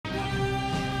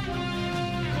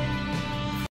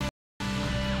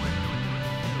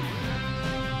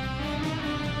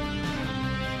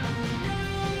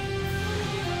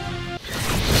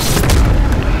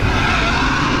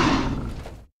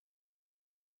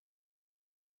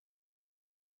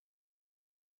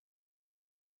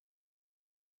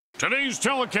Today's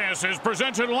telecast is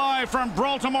presented live from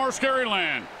Brawltimore,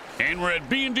 Scaryland, and we're at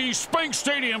B&D Spank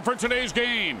Stadium for today's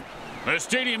game. The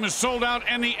stadium is sold out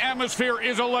and the atmosphere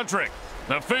is electric.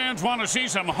 The fans want to see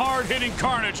some hard-hitting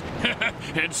carnage,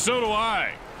 and so do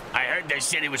I. I heard their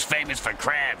city was famous for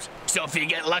crabs, so if you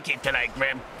get lucky tonight,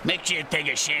 Grim, make sure you take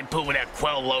a shampoo with that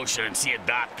Quell lotion and see a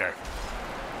doctor.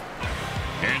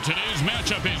 And today's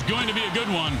matchup is going to be a good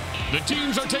one. The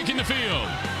teams are taking the field.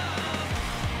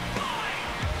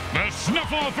 The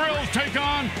Snuffalo Thrills take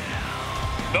on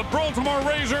the Brawltimore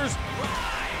Razors.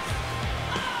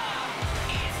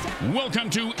 Welcome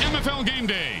to MFL Game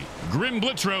Day. Grim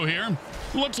Blitzrow here.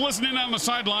 Let's listen in on the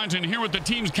sidelines and hear what the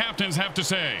team's captains have to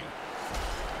say.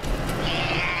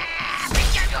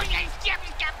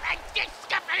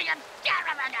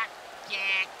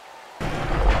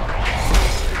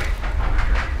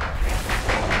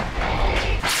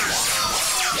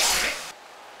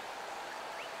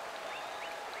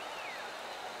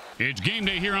 It's game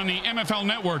day here on the MFL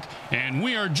Network, and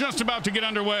we are just about to get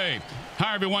underway.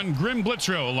 Hi, everyone. Grim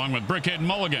Blitzrow, along with Brickhead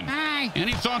Mulligan. Hi.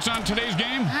 Any thoughts on today's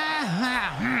game?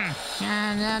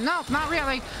 Nope, not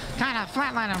really. Kind of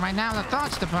flatlining right now in the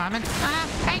thoughts department.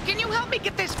 Hey, can you help me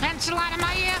get this pencil out of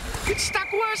my ear? It's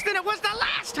stuck worse than it was the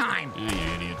last time. Yeah,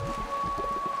 you idiot.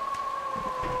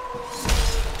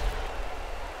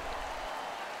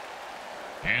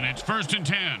 And it's 1st and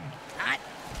 10.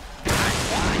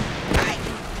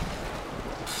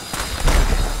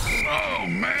 Oh,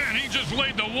 man, he just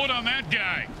laid the wood on that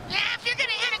guy. Yeah, if you're gonna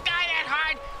hit a guy that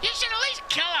hard, you should at least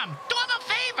kill him. Do him a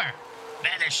favor.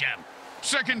 Finish him.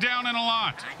 2nd down and a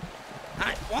lot.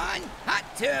 Hot one, hot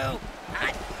two,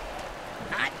 hot.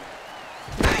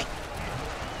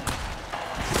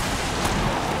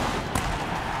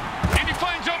 And he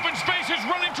finds open spaces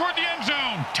running toward the end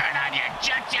zone. Turn on your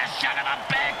jet, you son of a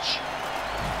bitch.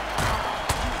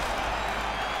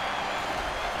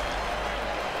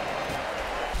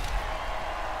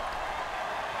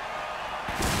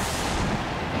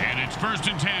 And it's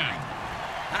 1st and 10.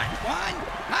 Hot one,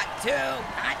 hot two,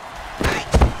 hot.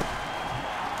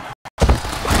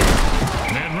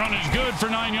 That run is good for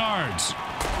 9 yards.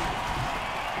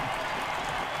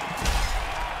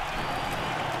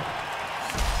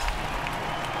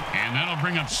 And that'll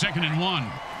bring up 2nd and 1.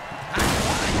 Hot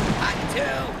one, hot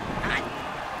two, hot.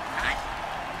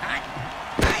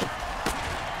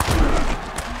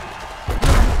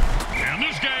 And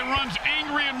this guy runs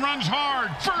angry and runs hard.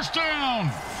 1st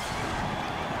down.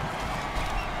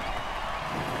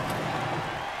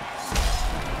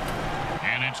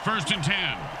 And it's 1st and 10.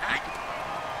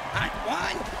 Hot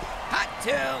one, hot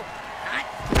two, hot.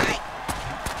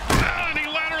 And he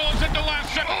laterals at the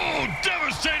last second. Oh,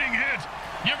 devastating hit.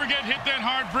 You ever get hit that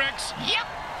hard, Bricks? Yep,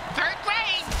 3rd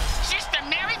grade. Sister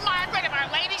Mary Margaret of Our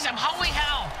Ladies of Holy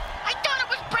Hell. I thought it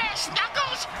was brass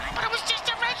knuckles, but it was just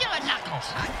a regular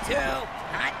knuckles. Hot two,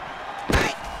 hot.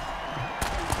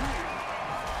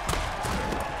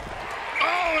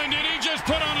 Oh, and did he just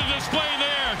put on a display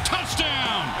there?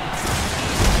 Touchdown!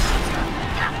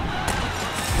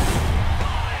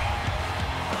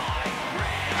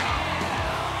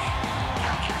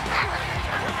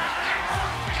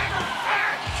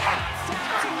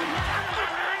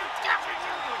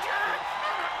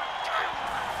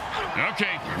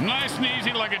 Okay, nice and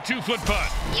easy like a 2-foot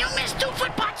putt. You miss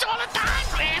 2-foot putts all the time,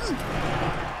 Grim.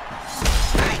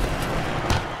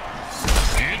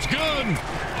 It's good.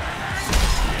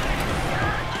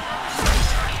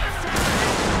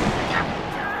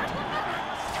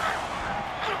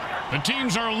 The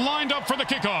teams are lined up for the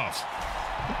kickoff.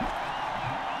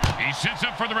 He sets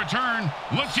up for the return.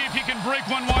 Let's see if he can break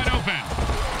one wide open.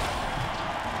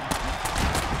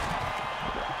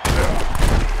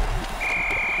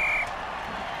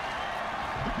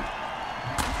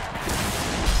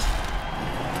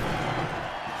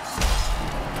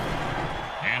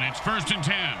 And it's 1st and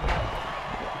 10.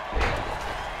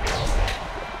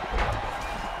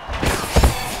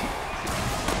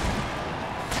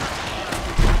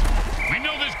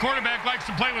 Quarterback likes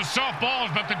to play with soft balls,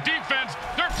 but the defense,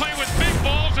 they're playing with big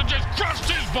balls and just crushed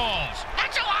his balls.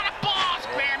 That's a lot of balls,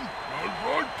 Grim.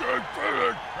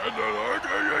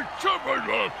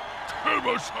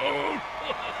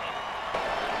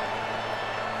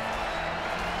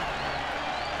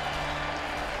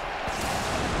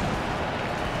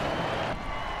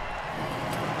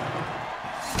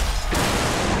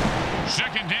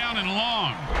 Second down and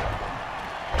long.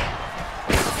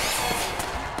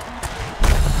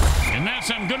 And that's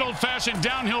some good old-fashioned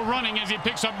downhill running as he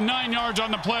picks up 9 yards on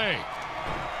the play.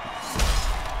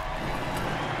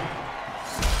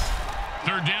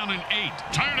 Third down and 8.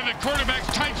 Tired of the quarterback's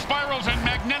tight spirals and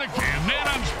magnetic. And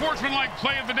that unsportsmanlike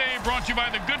play of the day brought to you by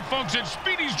the good folks at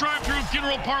Speedy's Drive-Thru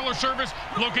Funeral Parlor Service,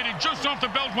 located just off the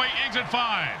Beltway, exit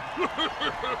 5.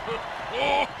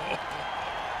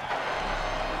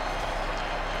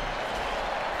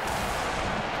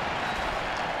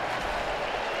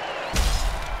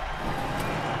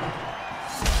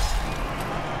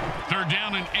 Third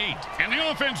down and 8. And the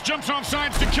offense jumps off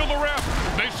sides to kill the ref.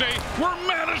 They say, we're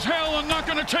mad as hell and not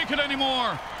going to take it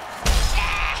anymore.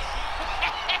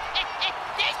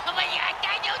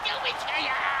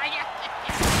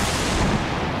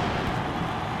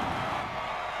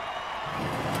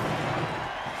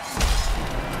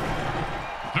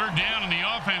 Third down and the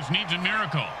offense needs a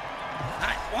miracle.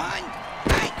 Hot one.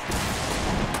 Hot.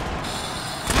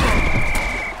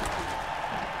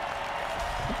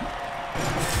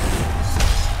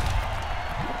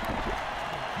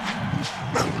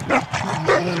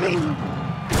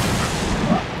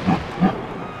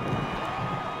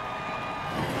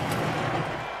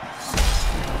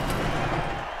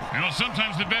 You know,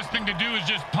 sometimes the best thing to do is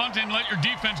just punt and let your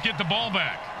defense get the ball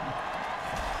back.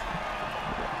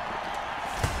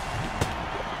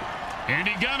 And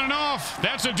he got it off.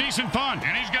 That's a decent punt.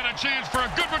 And he's got a chance for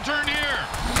a good return here.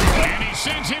 And he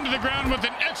sends him to the ground with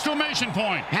an exclamation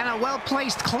point. And a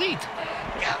well-placed cleat.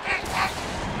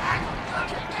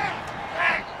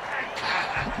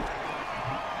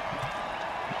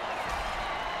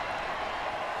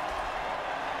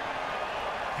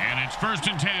 And it's first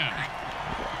and 10.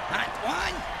 Hot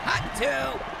one. Hot two.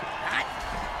 Hot.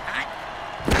 Hot.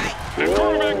 Hot. The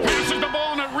quarterback passes the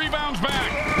ball and it rebounds back.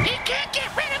 He can't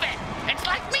get rid of it. It's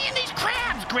like me and these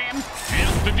crabs, Grim.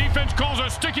 And the defense calls a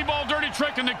sticky ball dirty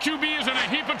trick, and the QB is in a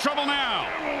heap of trouble now.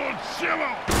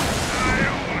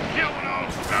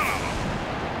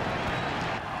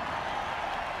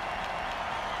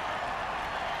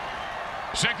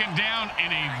 Second down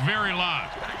and a very lot.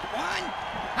 Hot one.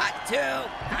 Hot two.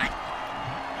 Hot.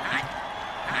 Hot.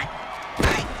 Hot.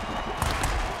 Hot.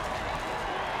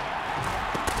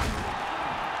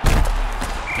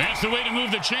 That's the way to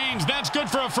move the chains. That's good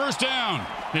for a first down.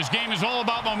 This game is all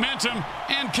about momentum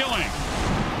and killing.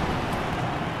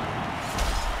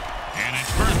 And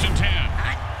it's first and 10.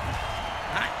 Hot.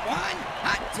 Hot one.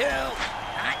 Hot two.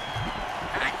 Hot.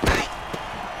 Hot. Hot.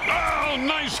 Oh,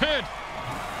 nice hit.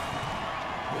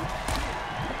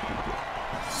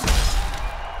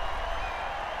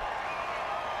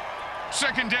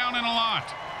 Second down and a lot.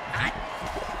 Hot.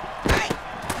 Hot.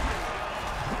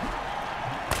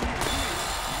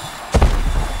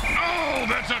 Oh,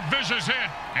 that's a vicious hit.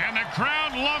 And the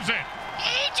crowd loves it.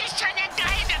 He just turned that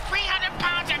guy into 300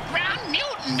 pounds of ground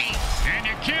mutiny. And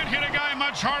you can't hit a guy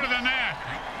much harder than that.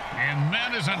 And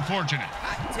that is unfortunate.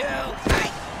 Hot two. Hot.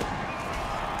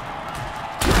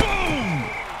 Boom!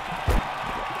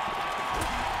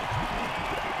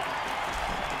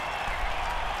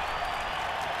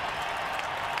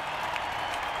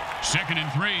 Second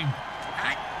and 3.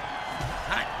 Hot.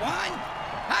 Hot one.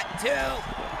 Hot two.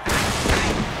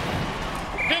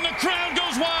 And the crowd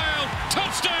goes wild.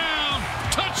 Touchdown!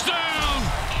 Touchdown!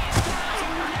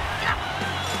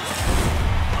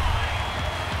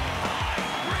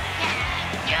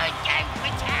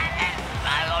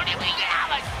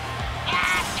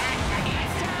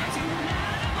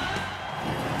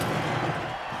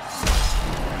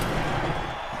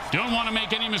 Don't want to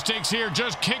make any mistakes here.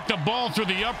 Just kick the ball through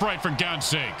the upright, for God's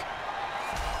sake.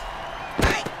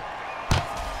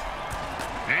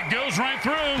 It goes right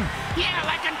through. Yeah,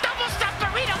 like a double-stuffed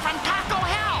burrito from Taco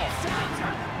Hell.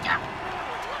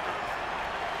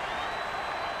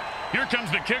 Here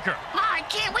comes the kicker. Oh, I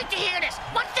can't wait to hear this.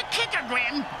 What's the kicker,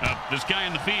 Grim? This guy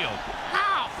in the field.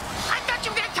 Oh, I thought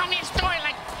you were going to tell me a story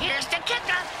like, here's the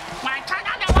kicker. When I turned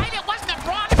on the light, it wasn't a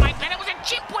broad light, then it was a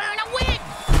chimp wearing a wig.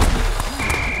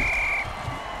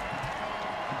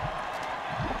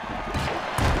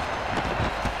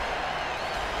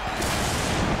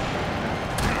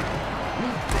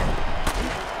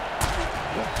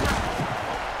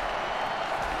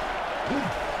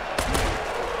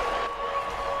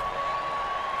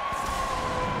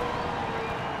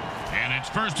 And it's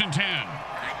first and 10.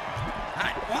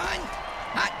 Hot one.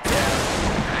 Hot two.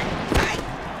 Hot. Hot.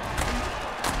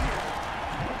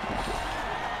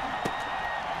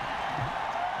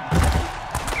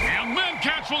 And then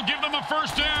catch will give them a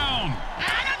first down.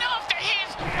 I don't know if they're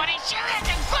his, but he sure has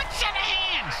a good set of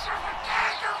hands.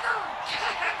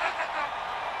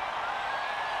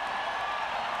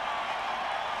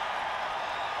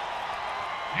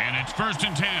 And it's first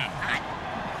and 10. Hot.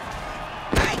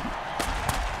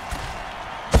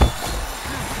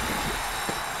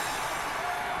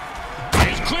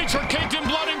 His cleats Legs are caked in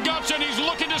blood and guts, and he's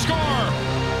looking to score.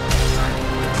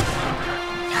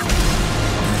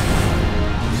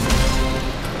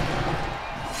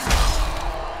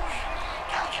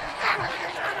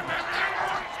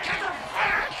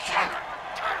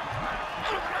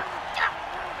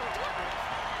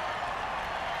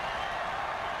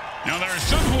 Now, there are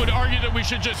some who would argue that we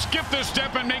should just skip this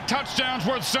step and make touchdowns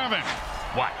worth 7.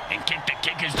 What, and kick the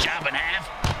kicker's job in half?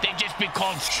 They'd just be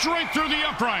called Straight through the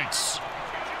uprights.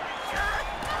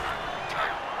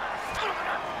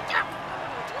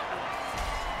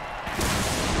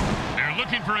 They're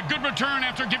looking for a good return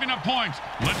after giving up points.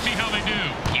 Let's see how they do.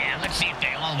 Yeah, let's see if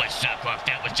they always suck or if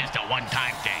that was just a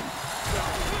one-time thing.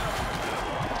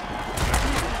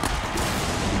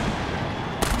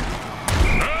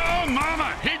 Oh,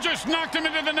 mama! He just knocked him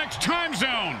into the next time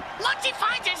zone. Once he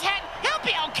finds his head, he'll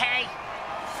be okay.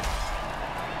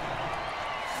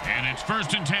 And it's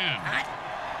 1st and 10. Hot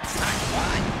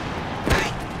one.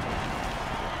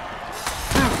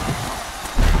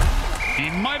 He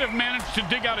might have managed to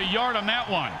dig out a yard on that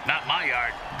one. Not my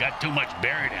yard. Got too much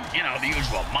buried in, you know, the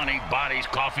usual money, bodies,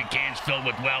 coffee cans filled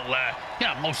with, well,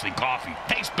 mostly coffee.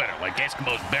 Tastes better, like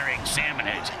Eskimos burying salmon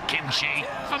heads, kimchi.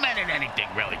 Fermented anything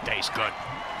really tastes good.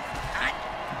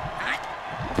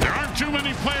 There aren't too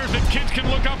many players that kids can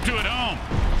look up to at home.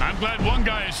 I'm glad one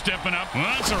guy is stepping up. Well,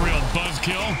 that's a real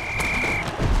buzzkill.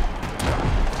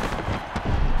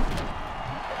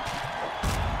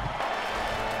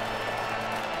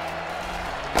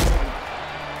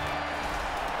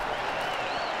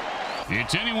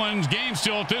 It's anyone's game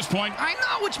still at this point. I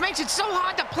know, which makes it so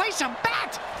hard to place a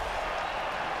bet.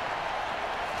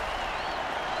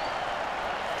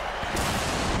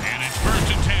 And it's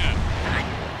 1st and 10.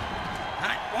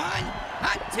 Hot one.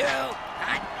 Hot two.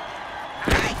 Hot.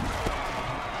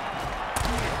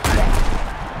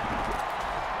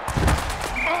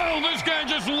 Oh, this guy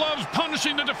just loves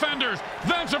punishing the defenders.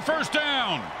 That's a 1st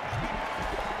down.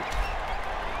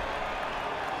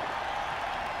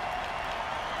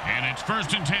 And it's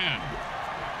 1st and 10.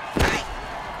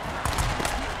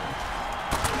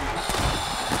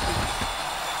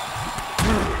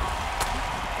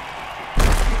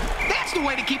 That's the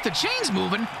way to keep the chains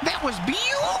moving. That was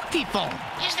beautiful.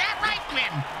 Is that right,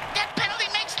 Grim? That penalty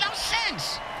makes no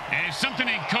sense. Hey, something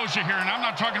ain't kosher here, and I'm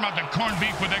not talking about the corned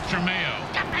beef with extra mayo.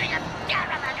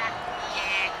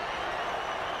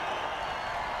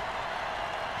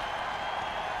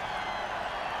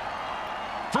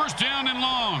 First down and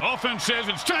long. Offense says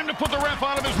it's time to put the ref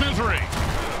out of his misery.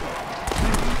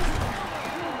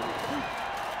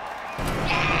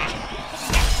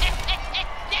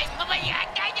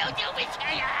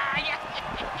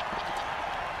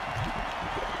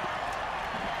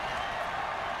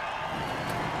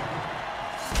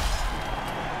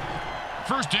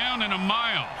 First down and a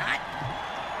mile. Hot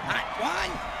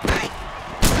one.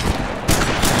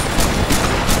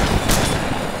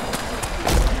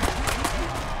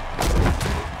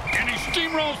 And he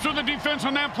steamrolls through the defense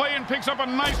on that play and picks up a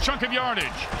nice chunk of yardage.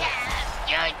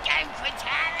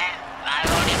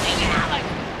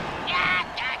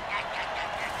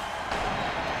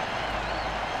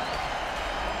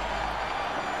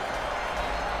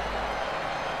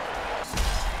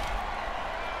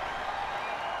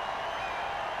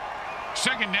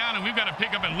 Second down, and we've got to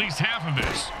pick up at least half of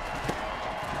this.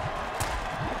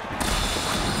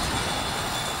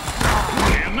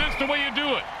 And that's the way you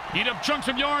do it. Eat up chunks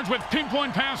of yards with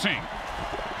pinpoint passing.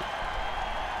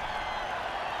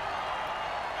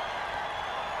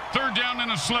 Third down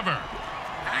and a sliver.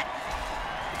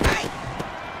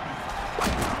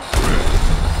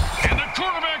 And the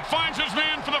quarterback finds his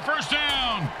man for the first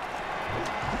down.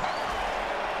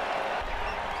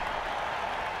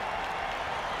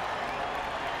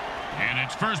 And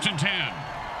it's 1st and 10.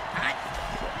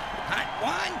 Hot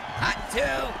one. Hot two.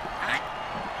 Hot.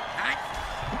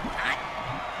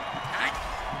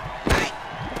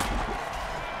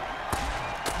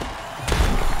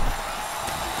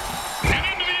 And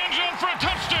into the end zone for a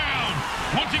touchdown.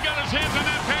 Once he got his hands on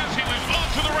that pass, he was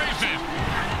off to the races.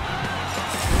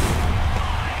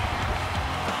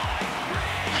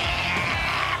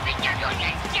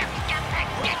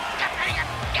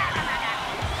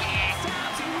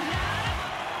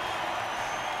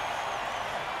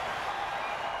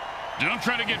 Don't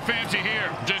try to get fancy here.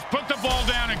 Just put the ball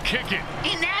down and kick it.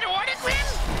 In that order, Grim?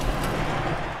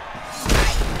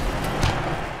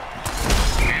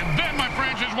 And that, my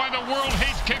friends, is why the world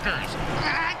hates kickers.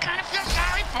 I kind of feel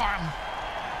sorry for him.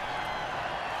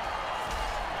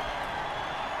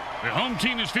 The home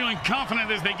team is feeling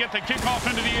confident as they get the kickoff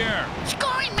into the air.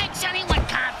 Scoring makes anyone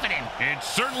confident. It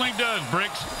certainly does,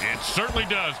 Bricks. It certainly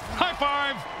does. High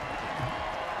five.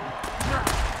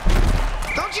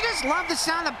 just love the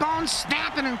sound of bones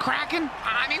snapping and cracking.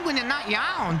 I mean, when you're not your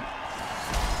own.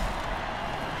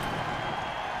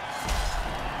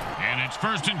 And it's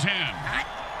 1st and 10. Hot.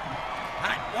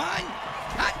 Hot 1.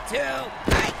 Hot 2.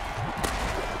 Hot.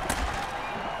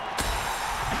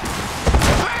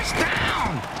 First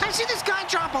down! I've seen this guy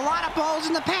drop a lot of balls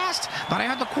in the past, but I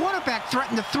heard the quarterback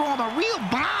threaten to throw him a real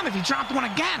bomb if he dropped one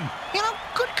again. You know,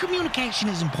 good communication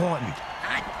is important.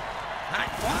 Hot.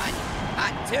 Hot 1.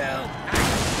 Hot 2. Hot.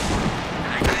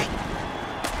 Hot. Hot.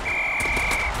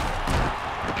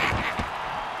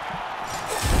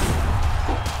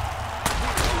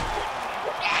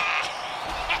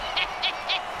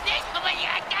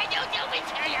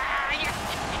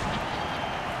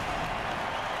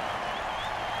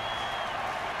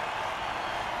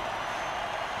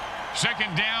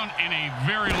 Second down and a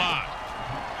very lot.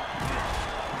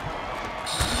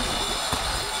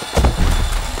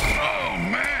 Oh,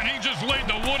 man, he just laid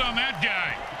the wood on that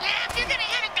guy. Yeah, if you're gonna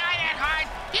hit a guy that hard,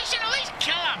 you should at least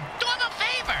kill him. Do him a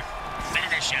favor.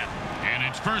 Finish him. And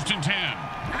it's 1st and 10.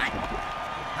 Hot.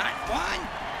 Hot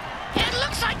 1. It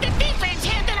looks like the defense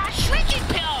handed out shrinking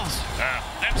pills.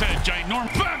 That's a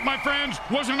ginormous. That, my friends,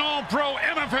 was an all-pro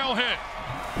MFL hit.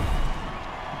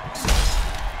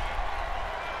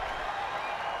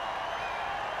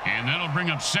 And that'll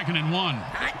bring up 2nd and 1.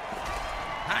 Hot.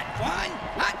 Hot 1.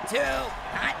 Hot 2.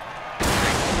 Hot.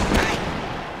 Hot.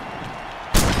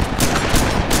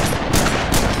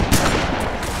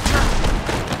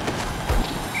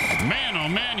 Man, oh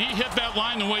man, he hit that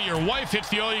line the way your wife hits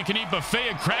the all-you-can-eat buffet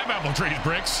at Crabapple Trees,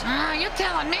 Bricks. You're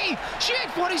telling me. She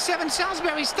ate 47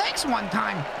 Salisbury steaks one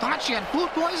time. Thought she had food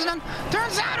poisoning.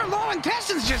 Turns out her lower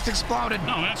intestines just exploded.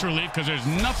 Oh, that's relief, because there's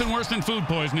nothing worse than food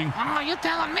poisoning. Oh, you're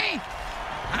telling me.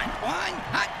 Hot 1.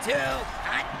 Hot 2.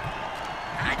 Hot.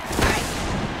 Hot. Hot.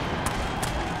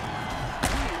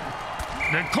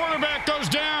 The quarterback goes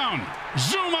down.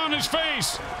 Zoom on his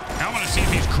face. I want to see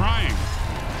if he's crying.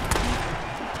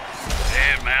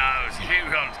 Hey, man, he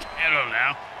was on schedule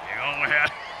now. You know,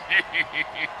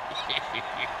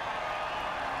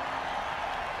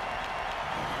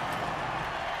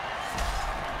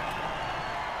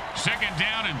 Second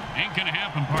down and ain't gonna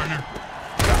happen, partner.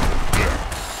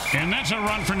 And that's a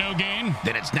run for no gain.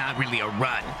 Then it's not really a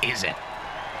run, is it?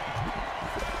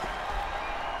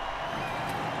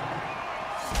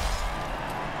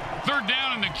 Third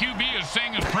down and the QB is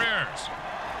saying his prayers.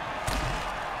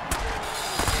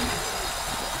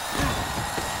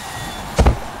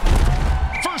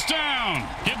 First down.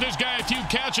 Give this guy a few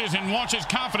catches and watch his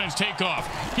confidence take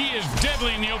off. He is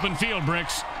deadly in the open field,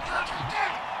 Bricks.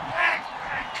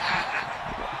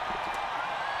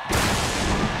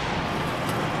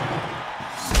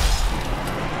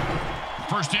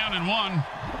 First down and 1.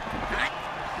 Hot.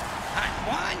 Hot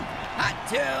 1. Hot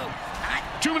 2. Hot.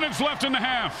 2 minutes left in the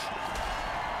half.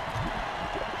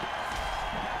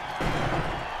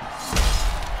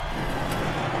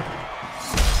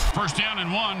 First down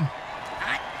and 1.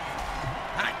 Hot.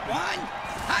 Hot 1.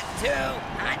 Hot 2.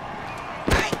 Hot.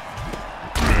 Hot.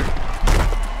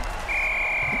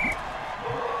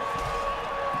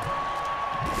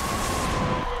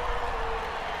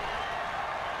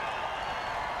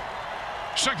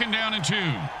 Second down and 2.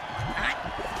 Hot.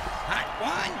 Hot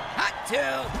 1. Hot 2.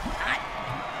 Hot.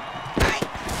 Hot.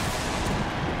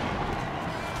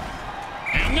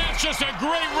 And that's just a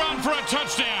great run for a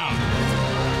touchdown.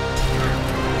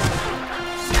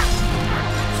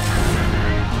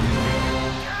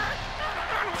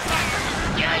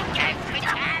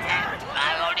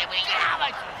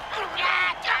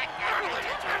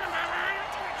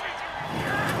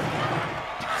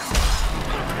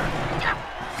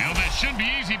 Should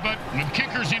be easy, but with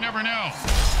kickers, you never know.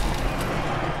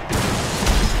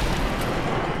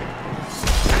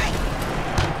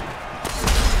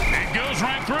 It goes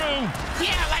right through.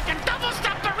 Yeah, like a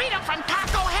double-stuffed burrito from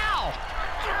Taco Hell.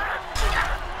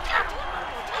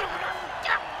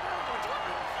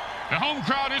 The home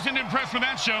crowd isn't impressed with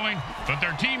that showing, but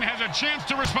their team has a chance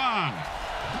to respond.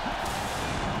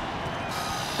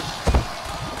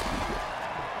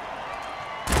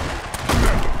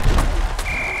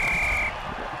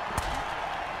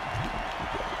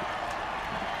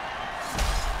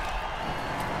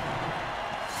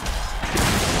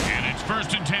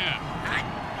 First and 10. Hot.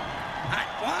 Hot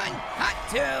 1. Hot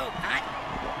 2. Hot.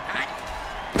 Hot.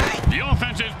 Hot. The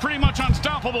offense is pretty much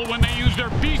unstoppable when they use their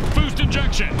Beast Boost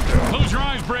injection. Close your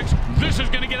eyes, Bricks. This is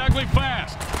going to get ugly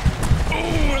fast.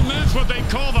 Ooh, and that's what they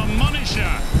call the money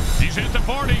shot. He's hit the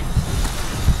 40.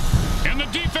 And the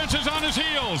defense is on his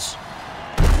heels.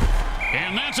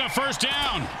 And that's a first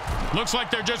down. Looks like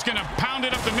they're just going to pound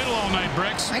it up the middle all night,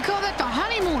 Bricks. I call that the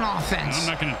honeymoon offense. I'm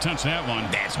not going to touch that one.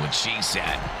 That's what she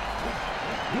said.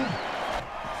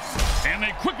 And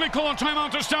they quickly call a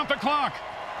timeout to stop the clock.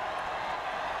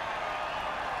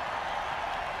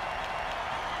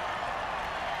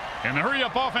 And the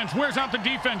hurry-up offense wears out the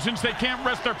defense since they can't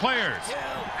rest their players.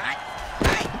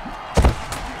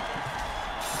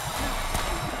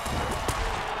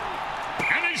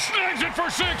 And he snags it for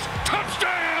 6.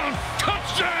 Touchdown!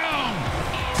 Touchdown!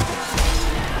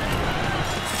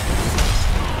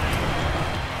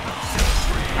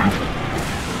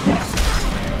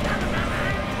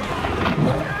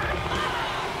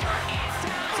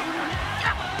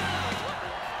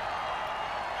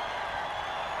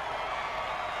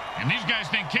 And these guys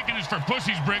think kicking is for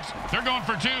pussies, Bricks. They're going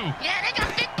for 2. Yeah, they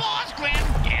got big balls, Grim.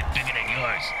 Yeah, bigger than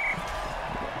yours.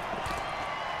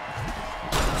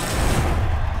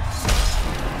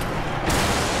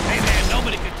 Hey, man,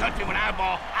 nobody can touch me with an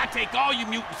eyeball. I take all you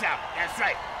mutants out. That's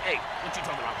right. Hey, what you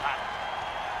talking about, Pop?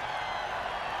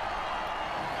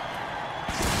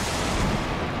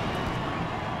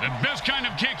 The best kind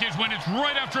of kick is when it's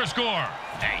right after a score.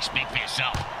 Hey, speak for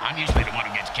yourself. I'm usually the one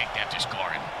who gets kicked after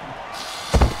scoring.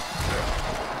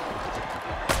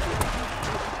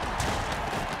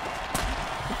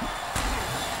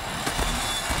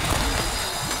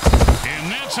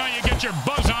 And that's how you get your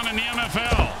buzz on in the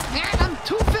MFL. And I'm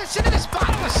 2 fists into this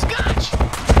bottle of scotch.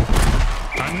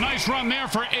 A nice run there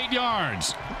for 8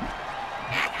 yards.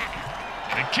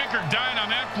 The kicker died on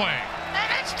that play. Now,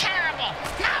 that's terrible.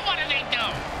 Now what do they do?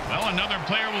 Well, another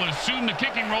player will assume the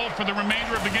kicking role for the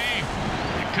remainder of the game.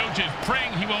 The coach is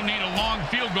praying he won't need a long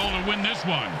field goal to win this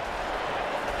one.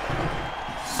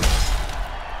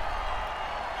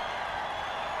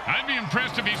 I'd be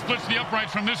impressed if he splits the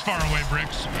uprights from this far away,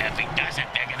 Bricks. If he doesn't,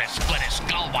 they're going to split his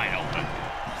skull wide open.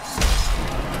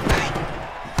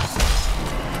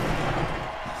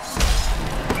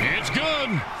 It's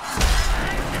good.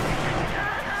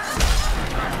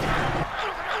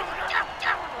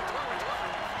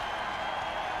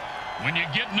 When you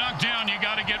get knocked down, you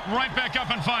got to get right back up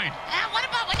and fight. What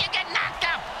about when you get knocked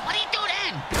out? What do you do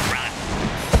then? Run.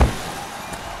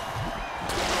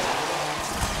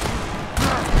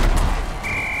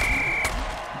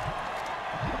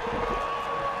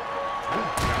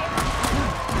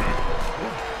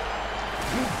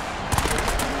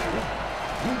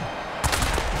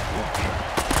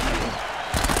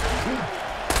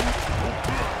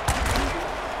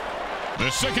 The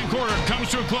second quarter comes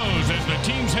to a close as the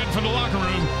teams head for the locker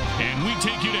room, and we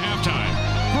take you to halftime.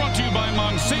 Brought to you by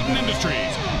Monsatan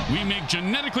Industries. We make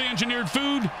genetically engineered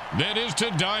food that is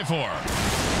to die for.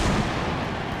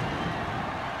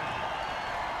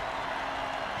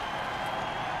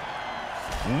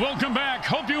 Welcome back.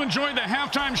 Hope you enjoyed the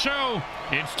halftime show.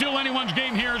 It's still anyone's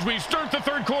game here as we start the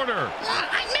third quarter.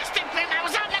 I missed it, Grim. I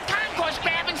was out in the concourse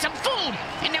grabbing some food,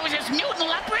 and there was this mutant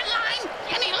leopard in line,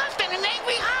 and he left in an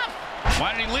angry huff.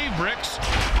 Why did he leave, Bricks?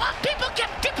 Well, people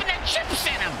kept dipping their chips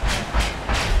in him.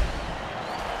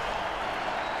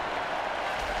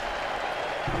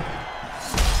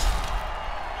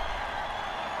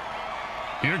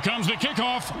 Here comes the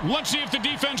kickoff. Let's see if the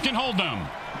defense can hold them.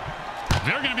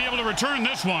 They're going to be able to return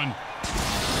this one.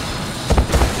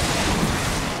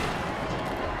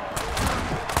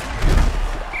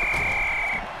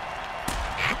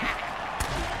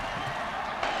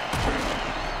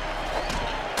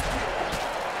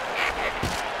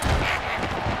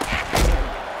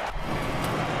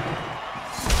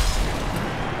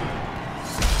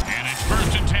 And it's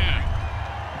 1st and 10.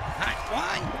 Hot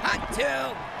 1, hot 2,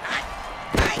 hot.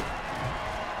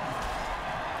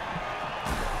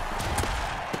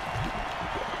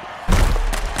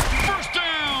 First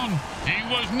down! He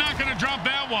was not going to drop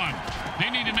that one. They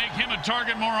need to make him a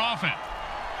target more often.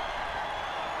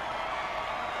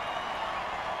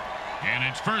 And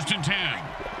it's 1st and 10.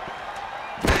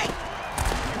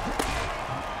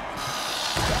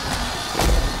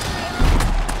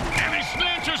 And he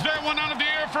snatches that one out of the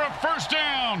air for a first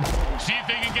down. See if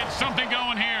they can get something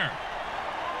going here.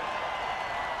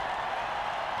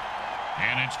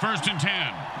 And it's 1st and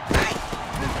 10.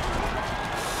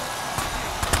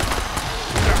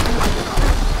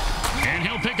 And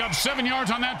he'll pick up 7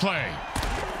 yards on that play.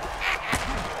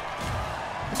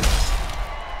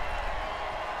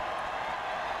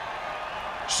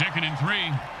 Second and 3.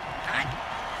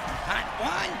 Hot 1,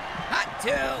 hot 2,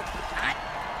 hot.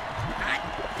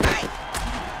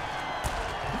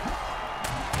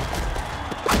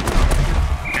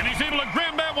 And he's able to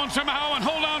grab that one somehow and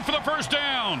hold on for the first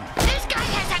down. This guy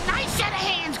has a nice set of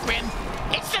hands, Grim.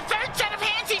 It's the 3rd set of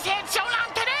hands he's had so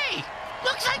long today.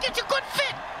 Looks like it's a good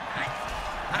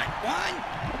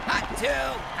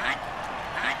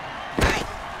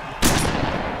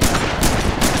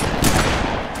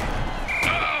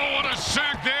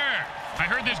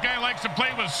likes to play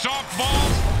with soft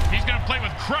balls, he's going to play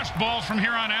with crushed balls from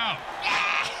here on out.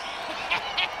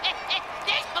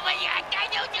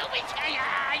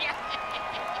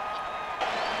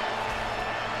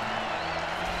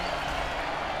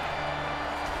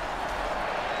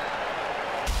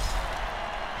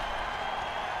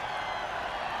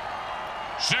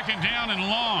 Second down and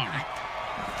long.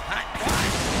 Hot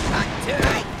one, hot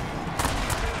two.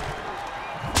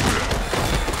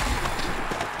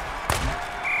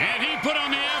 And he put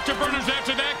on the afterburners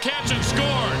after that catch and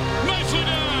scored. Nicely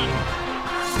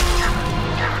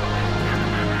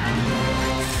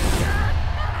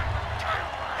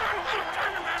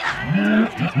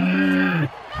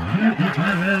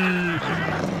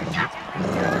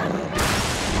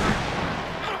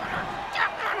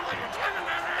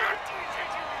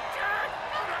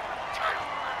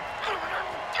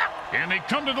And they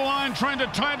come to the line trying to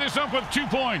tie this up with 2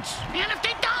 points. And if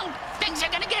they don't, things are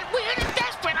going to get weird and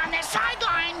desperate on their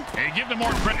sideline. Hey, give them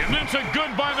more credit. And that's a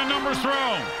good by-the-numbers throw.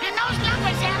 And those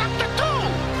numbers add up to 2.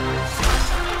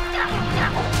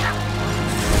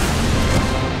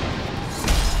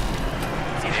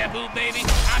 See that move, baby?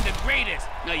 I'm the greatest.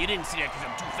 No, you didn't see that because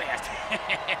I'm too fast.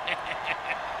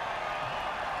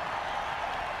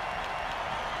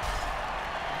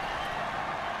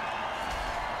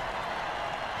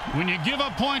 When you give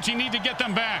up points, you need to get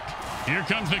them back. Here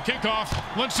comes the kickoff.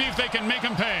 Let's see if they can make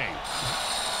them pay.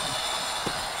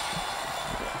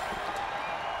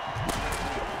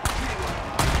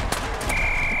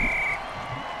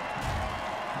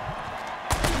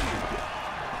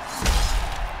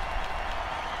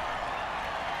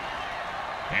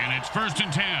 And it's 1st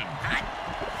and 10.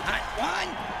 Hot one,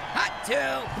 hot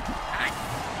two,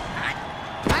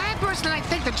 I personally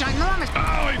think the ginormous...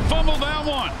 Oh, he fumbled that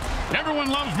one. Everyone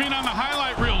loves being on the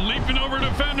highlight reel, leaping over a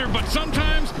defender, but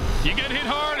sometimes you get hit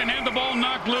hard and have the ball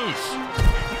knocked loose.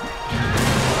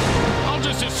 I'll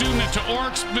just assume that to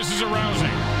Orcs, this is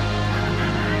arousing.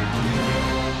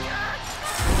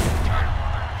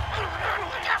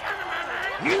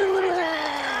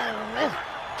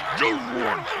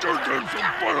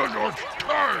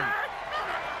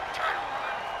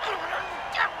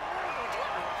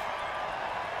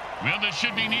 Well, this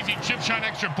should be an easy chip shot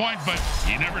extra point, but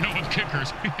you never know with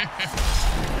kickers.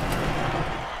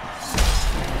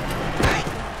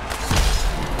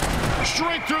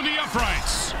 Straight through the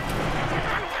uprights.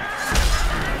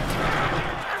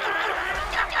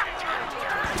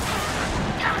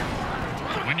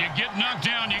 When you get knocked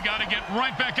down, you got to get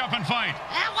right back up and fight.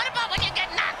 What about when you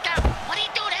get knocked out? What do you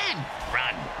do then?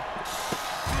 Run.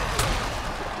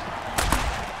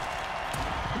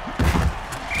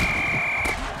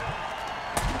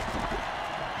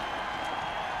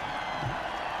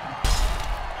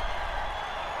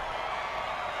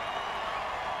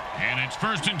 And it's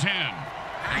 1st and 10.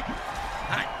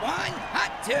 hot one,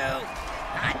 hot two,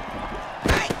 hot.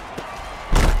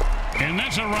 And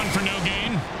that's a run for no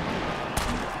gain.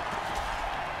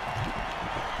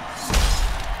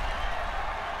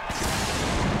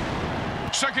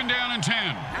 Second down and 10.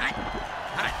 Hot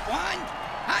one,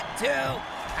 hot two,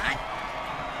 hot.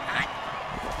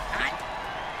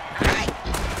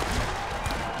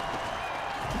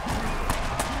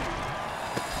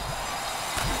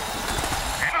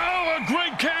 Oh, a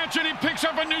great catch, and he picks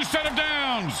up a new set of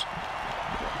downs.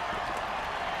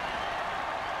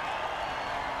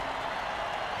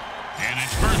 And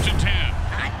it's 1st and 10.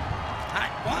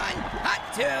 Hot one, hot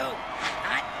two,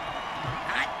 hot.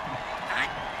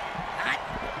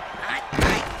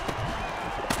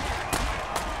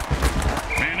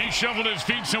 Man, he shoveled his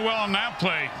feet so well on that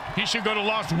play. He should go to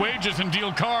lost wages and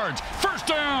deal cards. 1st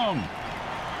down.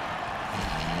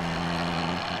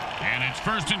 And it's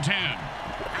 1st and 10.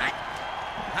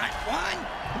 Hot one,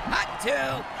 hot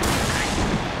two,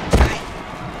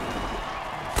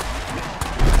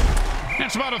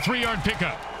 That's about a 3-yard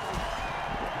pickup.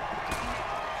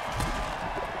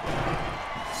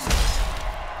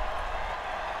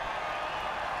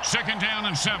 Second down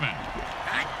and 7.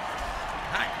 Hot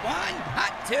one,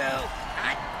 hot two,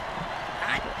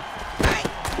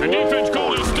 The defense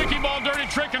called a sticky ball dirty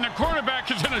trick, and the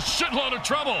quarterback is in a shitload of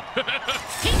trouble.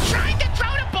 He's trying to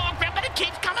throw the ball, Grim, but it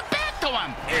keeps coming back to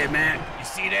him. Hey, man, you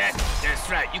see that? That's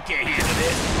right. You can't handle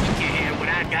this. You can't handle what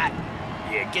I got.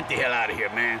 Yeah, get the hell out of here,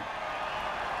 man.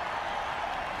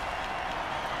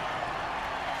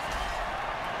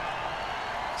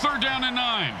 Third down and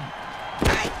 9.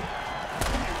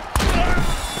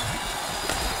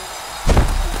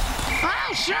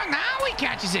 Oh, sure, now he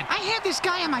catches it. I had this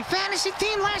guy on my fantasy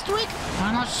team last week.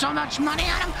 I lost so much money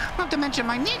on him, not to mention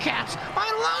my kneecaps. My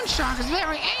loan shark is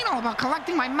very anal about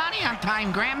collecting my money on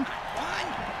time, Graham. One,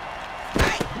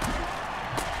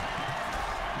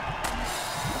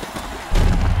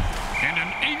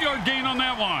 10-yard gain on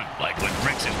that one. Like when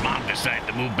Rick's mom decided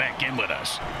to move back in with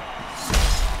us.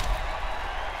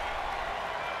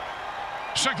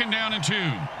 2nd down and 2.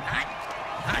 Hot,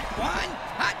 hot 1,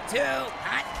 hot 2,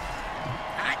 hot,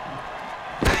 hot,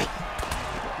 hot.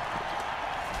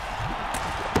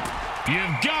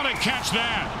 You've got to catch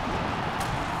that.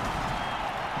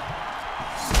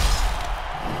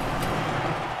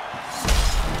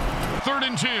 Third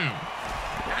and 2.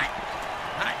 Hot,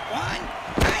 hot 1,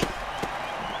 hot.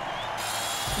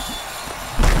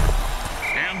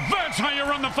 And that's how you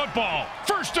run the football.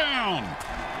 1st down.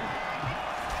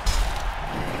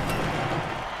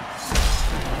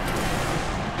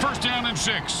 1st down and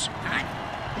 6. Hot,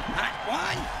 hot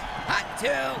 1, hot 2,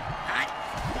 hot,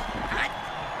 hot,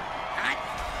 hot,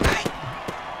 hot.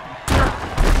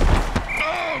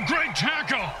 Oh, great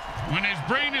tackle. When his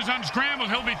brain is unscrambled,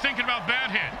 he'll be thinking about that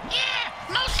hit. Yeah,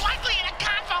 most likely in a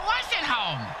convalescent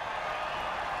home.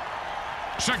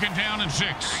 2nd down and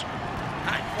 6.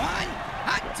 Hot 1,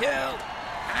 hot 2,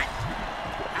 hot,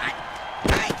 hot,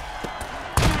 hot.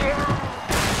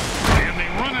 And they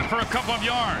run it for a couple of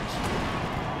yards.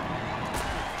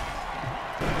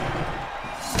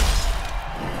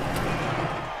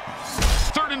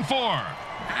 3rd and 4.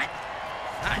 Hot,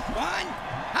 hot 1,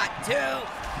 hot 2,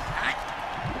 hot,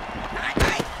 hot,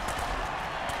 hot.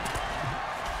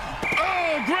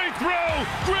 Oh, great throw,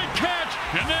 great catch,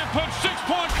 and that puts 6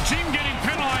 points. The team getting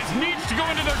penalized needs to go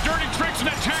into their dirty tricks and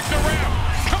attack the rim.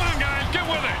 Come on, guys, get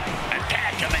with it.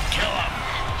 Attack him and kill him.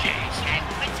 Jeez.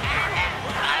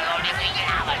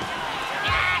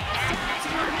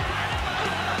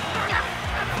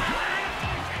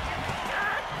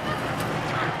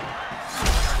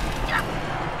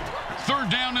 Third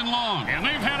down and long, and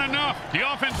they've had enough. The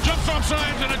offense jumps off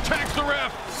sides and attacks the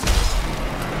ref.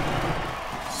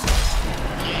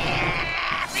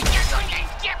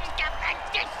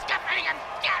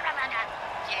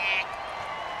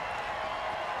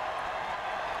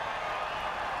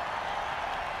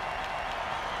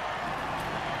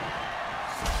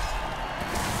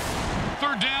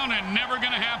 Third down and never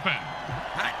going to happen.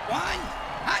 Hot 1,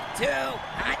 hot 2,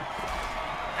 hot,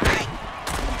 hot.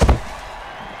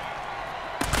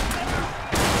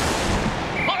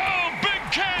 Oh, big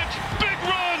catch, big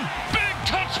run, big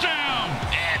touchdown.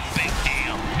 Yeah, big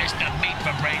deal. Mr. Meat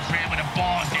for Brains ran with the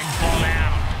ball and didn't fall down.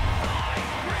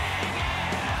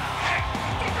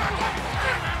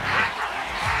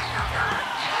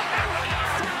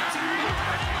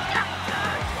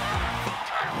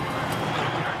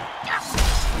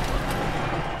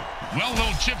 Well,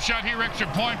 little chip shot here, extra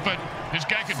point, but this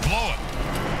guy could blow it.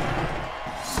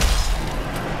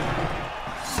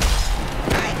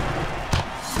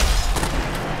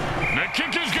 The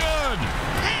kick is good.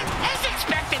 As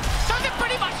expected, those are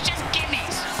pretty much just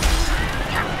gimmies.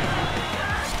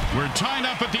 We're tied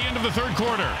up at the end of the 3rd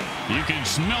quarter. You can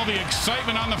smell the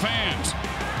excitement on the fans.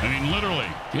 I mean,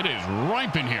 literally, it is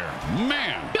ripe in here.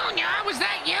 Man. Junior, was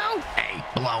that you? Hey,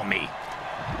 blow me.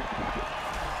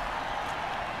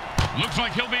 Looks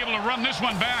like he'll be able to run this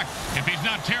one back if he's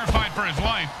not terrified for his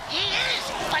life. He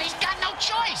is, but he's got no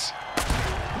choice.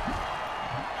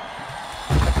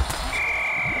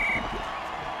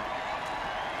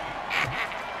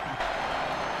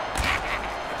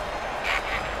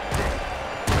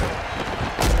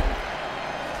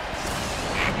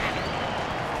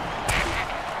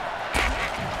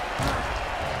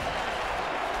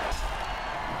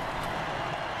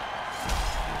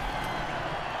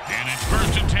 And it's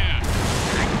 1st and 10.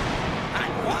 Hot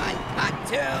 1, hot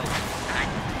 2, hot,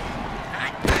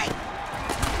 hot, hot.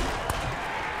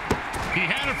 He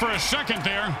had it for a second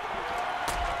there.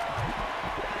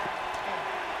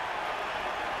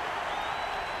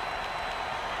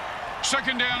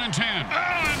 Second down and 10. Oh,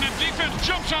 and the defense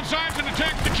jumps on sides and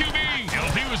attacks the QB. You know,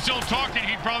 if he was still talking,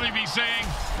 he'd probably be saying,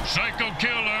 "Psycho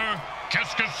killer,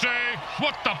 qu'est-ce que c'est?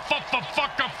 What the fuck?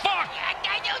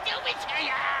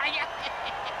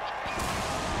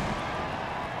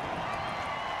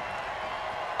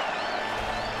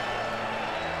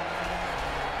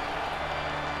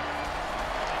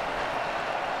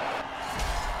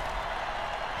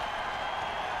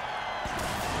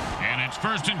 And it's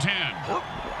 1st and 10.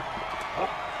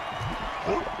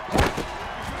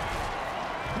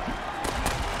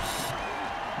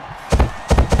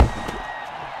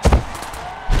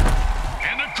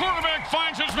 And the quarterback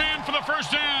finds his man for the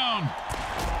 1st down.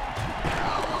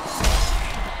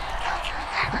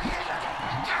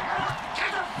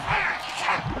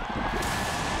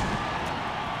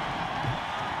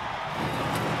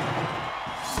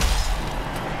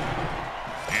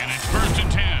 And it's 1st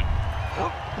and 10.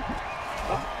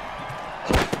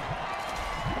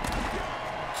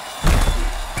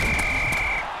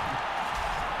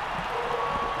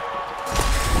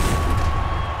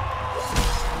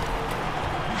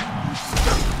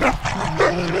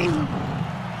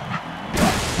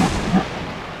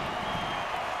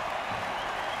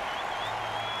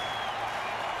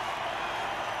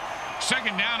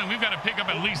 up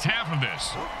at least half of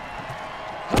this.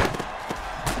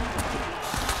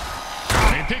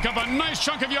 They pick up a nice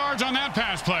chunk of yards on that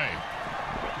pass play.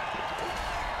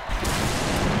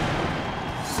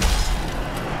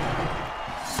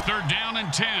 Third down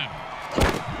and 10.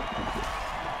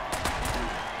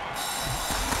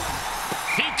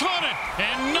 He caught it,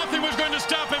 and nothing was going to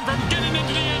stop him from getting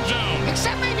into the end zone.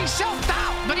 Except maybe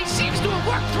self-doubt, but he seems to have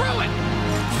worked through it.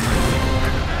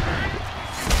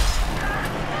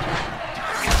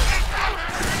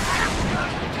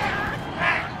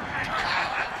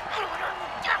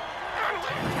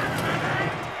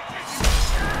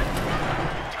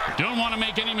 Don't want to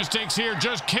make any mistakes here.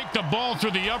 Just kick the ball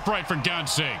through the upright, for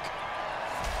God's sake.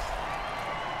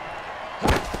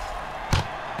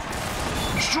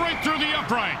 Straight through the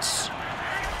uprights.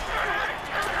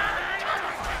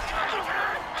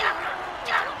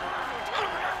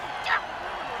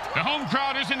 The home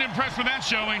crowd isn't impressed with that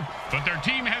showing, but their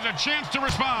team has a chance to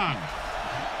respond.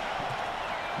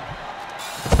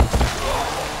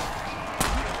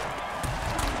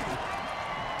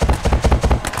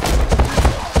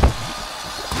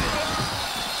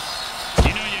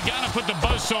 Put the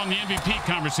buzzsaw in the MVP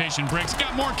conversation, Briggs.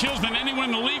 Got more kills than anyone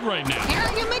in the league right now.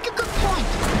 Yeah, you make a good point.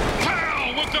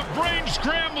 Kyle with the brain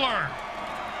scrambler.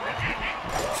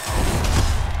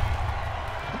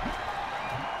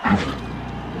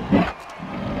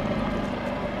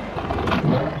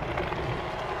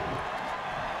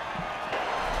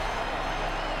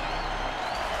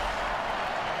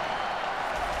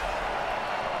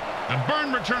 The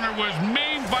burn returner was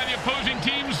maimed by the opposing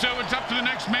team, so it's up to the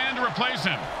next man to replace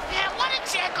him. Yeah, what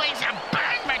exactly is a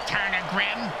burn returner,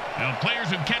 Grim? Now, players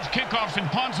who catch kickoffs and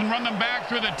punts and run them back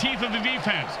through the teeth of the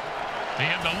defense. They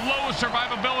have the lowest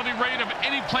survivability rate of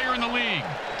any player in the league.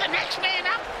 The next man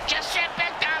up just sat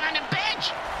back down on the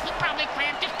bench. He probably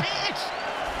cramped his pants.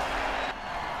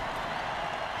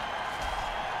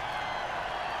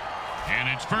 And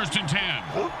it's 1st and 10.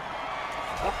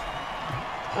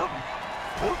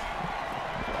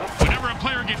 Whenever a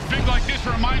player gets big like this, it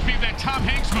reminds me of that Tom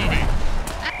Hanks movie.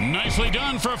 Nicely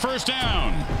done for a first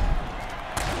down.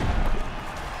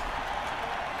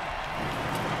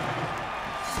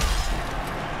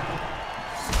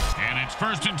 And it's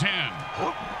 1st and 10.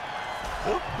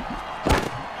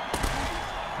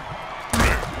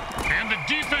 And the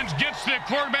defense gets the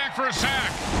quarterback for a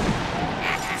sack.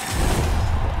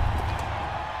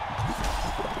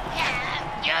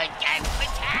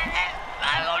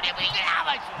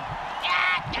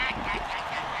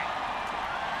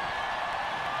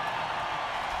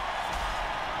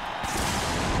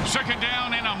 Second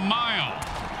down and a mile.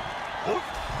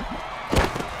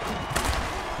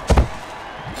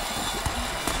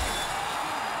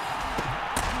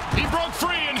 He broke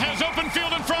free and has open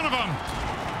field in front of him.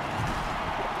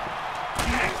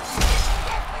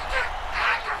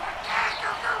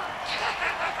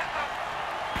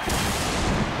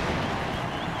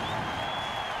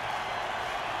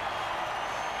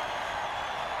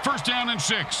 First down and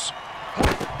 6.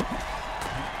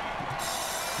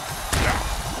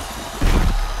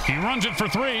 He runs it for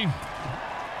 3.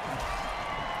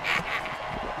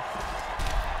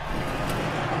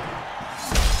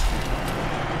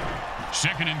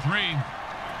 Second and 3.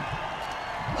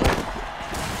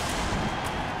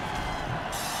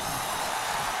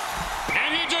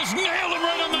 And he just nailed him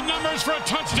right on the numbers for a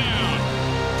touchdown.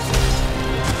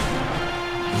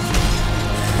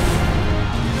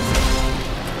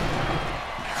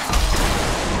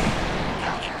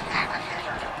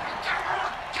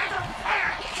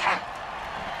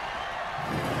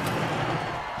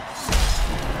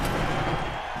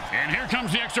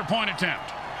 Comes the extra point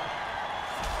attempt.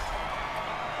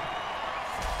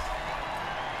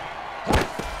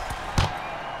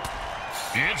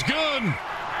 It's good.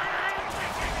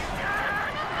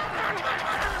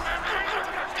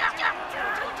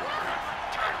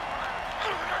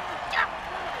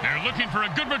 They're looking for a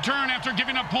good return after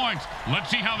giving up points. Let's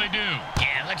see how they do.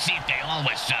 Yeah, let's see if they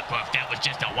always suck or if that was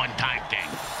just a one-time thing.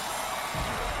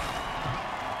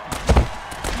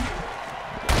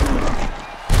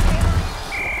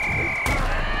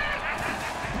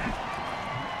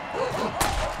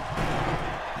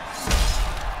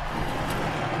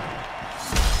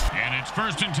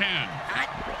 First and 10.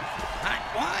 Hot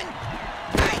one.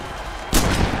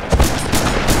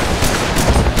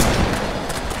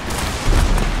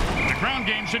 The ground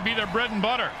game should be their bread and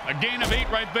butter. A gain of 8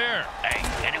 right there. Hey,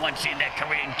 anyone seen that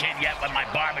Korean kid yet with my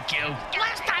barbecue?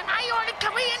 Last time I ordered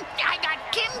Korean, I got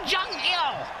Kim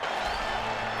Jong-il.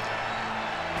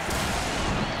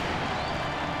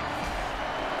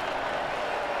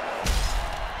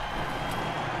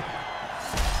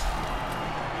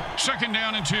 Second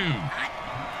down and 2. Hot.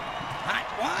 Hot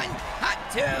 1. Hot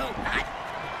 2. Hot.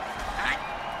 Hot.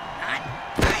 Hot.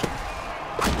 Hot.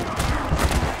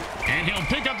 And he'll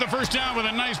pick up the first down with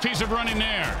a nice piece of running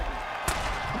there.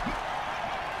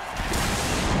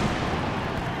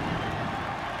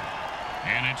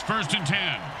 And it's first and 10.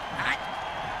 Hot.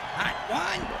 Hot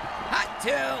 1. Hot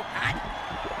 2. Hot.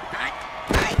 Hot.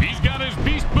 Hot. He's got his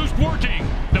beast boost working.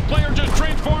 The player just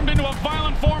transformed into a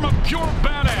violent form of pure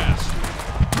badass.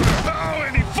 Oh,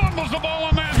 and he fumbles the ball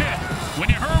on that hit. When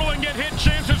you hurl and get hit,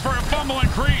 chances for a fumble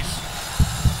increase.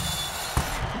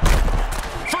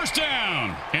 First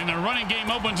down. And the running game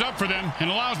opens up for them and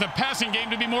allows the passing game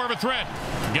to be more of a threat.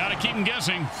 Got to keep them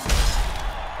guessing.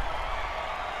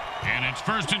 And it's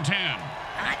first and 10.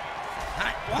 Hot.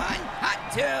 Hot 1. Hot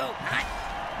 2. Hot.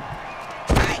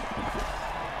 Hot.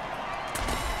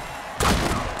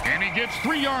 And he gets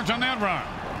 3 yards on that run.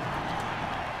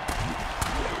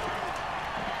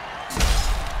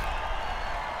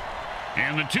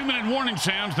 And the 2-minute warning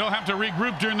sounds. They'll have to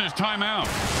regroup during this timeout.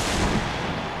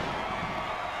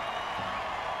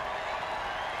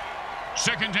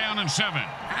 Second down and 7.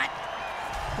 Hot.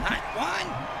 Hot 1.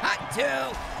 Hot 2.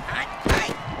 Hot.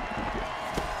 Hot.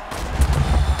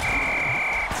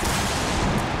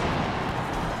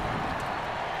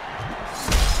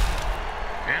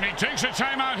 And he takes a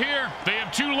timeout here. They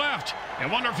have 2 left. I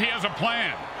wonder if he has a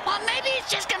plan. Well, maybe he's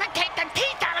just gonna take the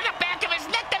teeth out of the back of his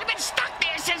neck that have been stuck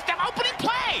there since the opening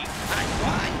play. Hot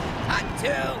 1. Hot 2.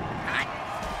 Hot.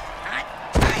 Hot.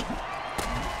 Hot.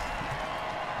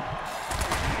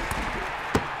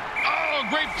 Oh,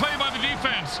 great play by the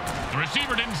defense. The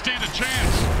receiver didn't stand a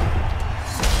chance.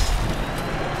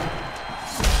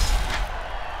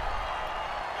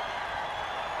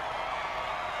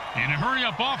 In a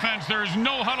hurry-up offense, there is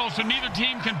no huddle, so neither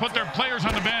team can put their players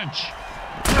on the bench.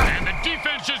 And the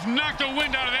defense just knocked the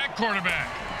wind out of that quarterback.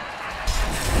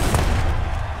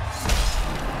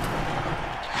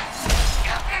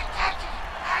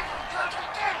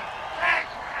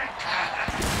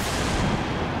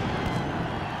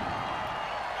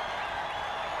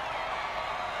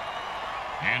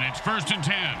 And it's first and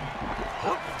 10.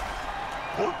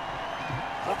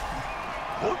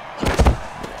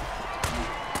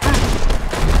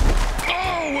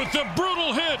 Oh, with the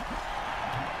brutal hit.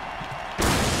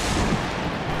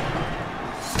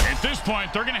 At this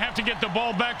point, they're going to have to get the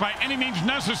ball back by any means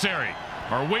necessary,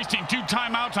 or wasting 2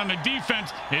 timeouts on the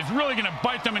defense is really going to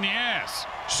bite them in the ass.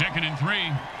 Second and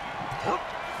 3.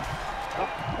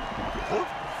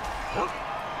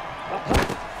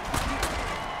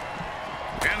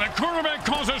 And the quarterback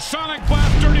calls a sonic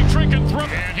blast dirty trick and throw.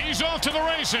 And he's off to the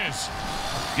races.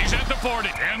 He's at the 40.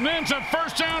 And then it's a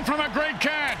first down from a great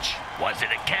catch. Was it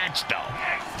a catch, though?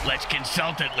 Let's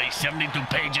consult at least 72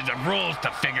 pages of rules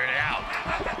to figure it out.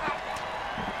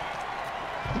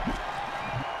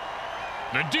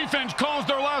 The defense calls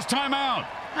their last timeout.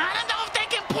 I don't know if they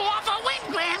can pull off a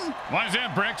win, Glenn. Why is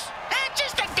that, Bricks?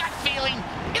 Just a gut feeling.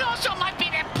 It also might be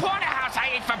that porterhouse I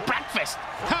ate for breakfast.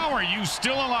 How are you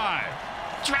still alive?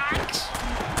 Drugs.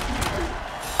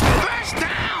 First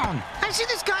down! I've seen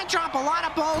this guy drop a lot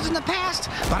of balls in the past,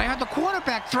 but I heard the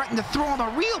quarterback threaten to throw him a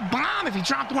real bomb if he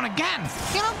dropped one again.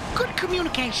 You know, good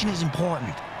communication is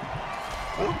important.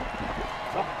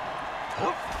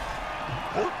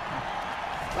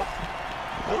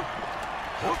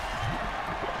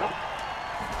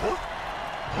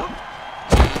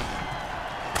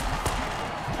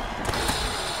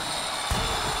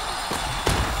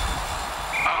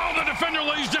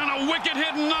 Lays down a wicked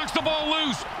hit and knocks the ball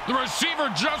loose. The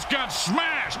receiver just got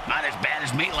smashed. Not as bad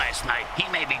as me last night. He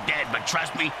may be dead, but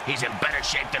trust me, he's in better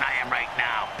shape than I am right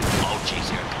now. Oh, jeez,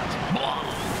 here it comes. Whoa.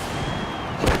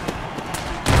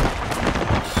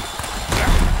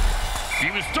 He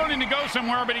was starting to go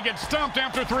somewhere, but he gets stumped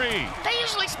after 3. They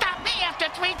usually stop me after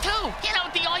 3, too. You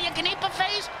know, the all-you-can-eat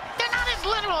buffets? They're not as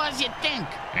literal as you'd think.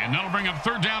 And that'll bring up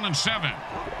third down and 7.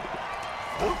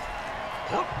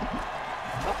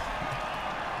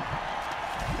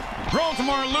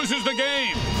 Brawltimore loses the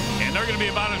game, and they're going to be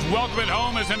about as welcome at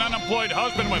home as an unemployed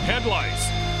husband with head lice.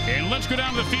 And let's go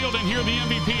down to the field and hear the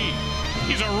MVP.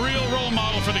 He's a real role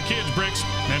model for the kids, Bricks.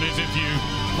 That is, if you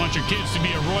want your kids to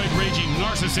be a roid-raging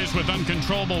narcissist with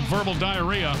uncontrollable verbal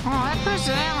diarrhea. Oh, that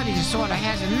personality disorder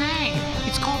has a name.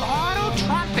 It's called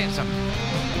auto-Trumpism.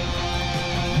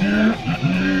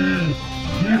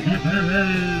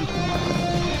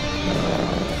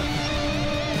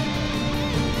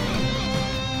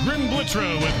 Grim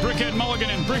Blitzrow with Brickhead Mulligan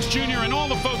and Bricks Jr. and all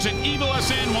the folks at Evil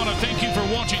SN want to thank you for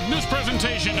watching this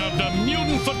presentation of the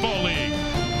Mutant Football League.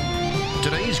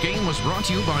 Today's game was brought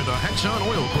to you by the Hexon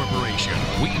Oil Corporation.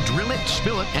 We drill it,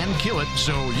 spill it, and kill it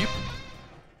so you...